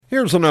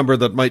Here's a number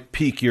that might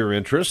pique your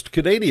interest.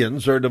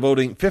 Canadians are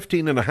devoting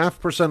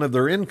 15.5% of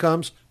their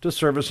incomes to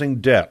servicing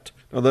debt.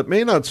 Now, that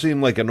may not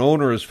seem like an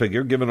onerous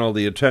figure given all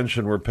the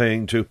attention we're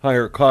paying to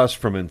higher costs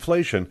from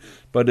inflation,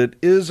 but it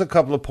is a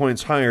couple of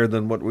points higher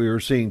than what we were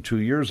seeing 2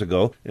 years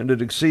ago, and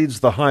it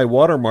exceeds the high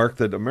watermark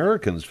that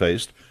Americans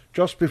faced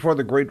just before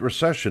the Great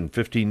Recession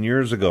 15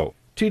 years ago.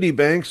 TD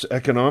Bank's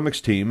economics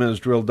team has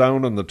drilled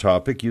down on the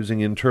topic using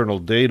internal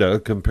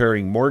data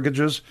comparing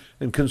mortgages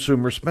and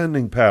consumer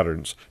spending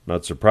patterns.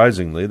 Not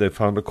surprisingly, they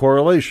found a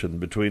correlation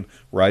between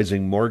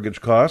rising mortgage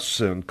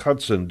costs and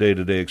cuts in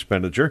day-to-day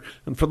expenditure,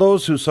 and for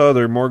those who saw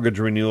their mortgage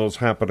renewals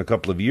happen a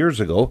couple of years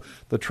ago,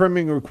 the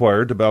trimming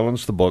required to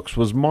balance the books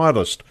was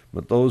modest,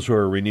 but those who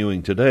are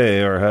renewing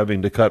today are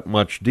having to cut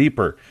much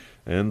deeper.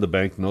 And the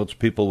bank notes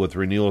people with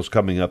renewals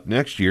coming up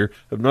next year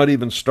have not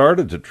even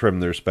started to trim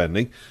their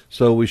spending,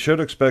 so we should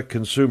expect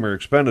consumer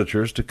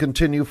expenditures to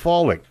continue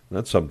falling.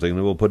 That's something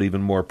that will put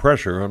even more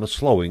pressure on a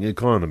slowing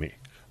economy.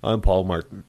 I'm Paul Martin.